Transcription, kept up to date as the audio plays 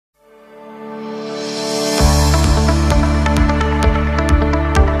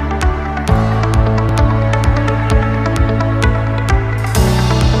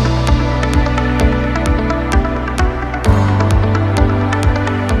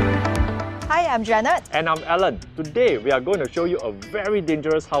I'm Janet. And I'm Alan. Today, we are going to show you a very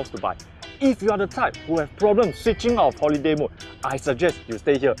dangerous house to buy. If you are the type who have problems switching off holiday mode, I suggest you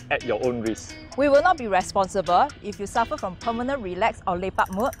stay here at your own risk. We will not be responsible if you suffer from permanent relax or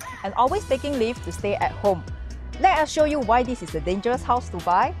lepak mode and always taking leave to stay at home. Let us show you why this is a dangerous house to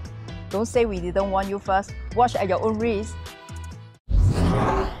buy. Don't say we didn't warn you first. Watch at your own risk.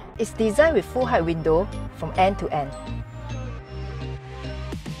 It's designed with full height window from end to end.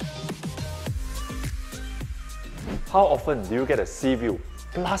 How often do you get a sea view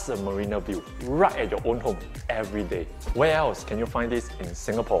plus a marina view right at your own home every day? Where else can you find this in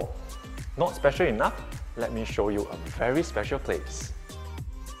Singapore? Not special enough? Let me show you a very special place.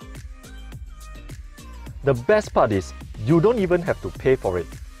 The best part is, you don't even have to pay for it.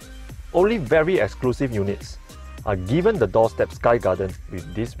 Only very exclusive units are given the doorstep sky garden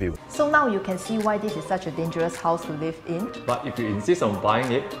with this view. So now you can see why this is such a dangerous house to live in. But if you insist on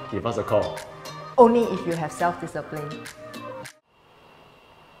buying it, give us a call. Only if you have self-discipline.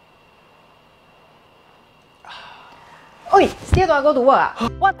 Oi, still don't go to work?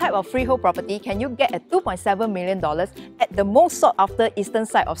 What type of freehold property can you get at $2.7 million at the most sought-after eastern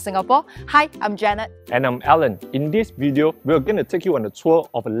side of Singapore? Hi, I'm Janet. And I'm Alan. In this video, we're going to take you on a tour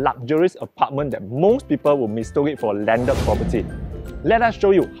of a luxurious apartment that most people will mistake it for a landed property. Let us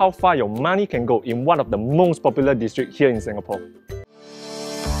show you how far your money can go in one of the most popular districts here in Singapore.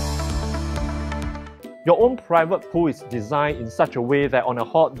 Your own private pool is designed in such a way that on a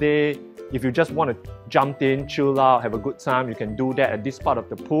hot day, if you just want to jump in, chill out, have a good time, you can do that at this part of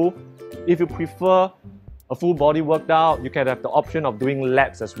the pool. If you prefer a full body workout, you can have the option of doing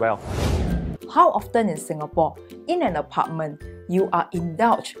laps as well. How often in Singapore, in an apartment, you are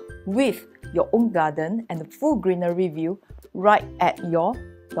indulged with your own garden and the full greenery view right at your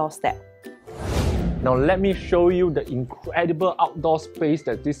doorstep? Now let me show you the incredible outdoor space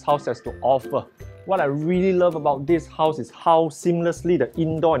that this house has to offer. What I really love about this house is how seamlessly the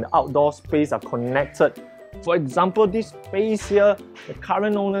indoor and the outdoor space are connected. For example, this space here, the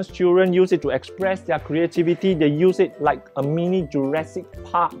current owner's children use it to express their creativity. They use it like a mini Jurassic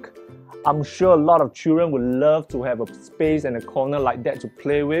Park. I'm sure a lot of children would love to have a space and a corner like that to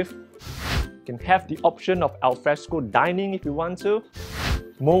play with. You can have the option of alfresco dining if you want to.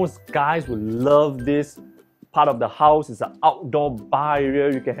 Most guys would love this. Part of the house is an outdoor bar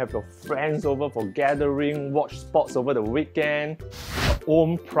area. You can have your friends over for gathering, watch sports over the weekend, your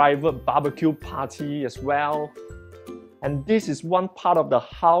own private barbecue party as well. And this is one part of the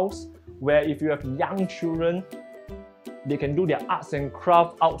house where if you have young children, they can do their arts and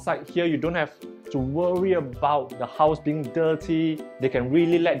crafts outside here. You don't have to worry about the house being dirty. They can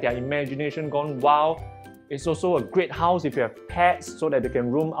really let their imagination go wild. It's also a great house if you have pets so that they can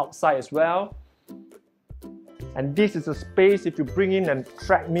roam outside as well. And this is a space if you bring in a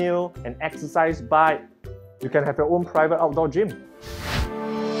treadmill, an exercise bike, you can have your own private outdoor gym.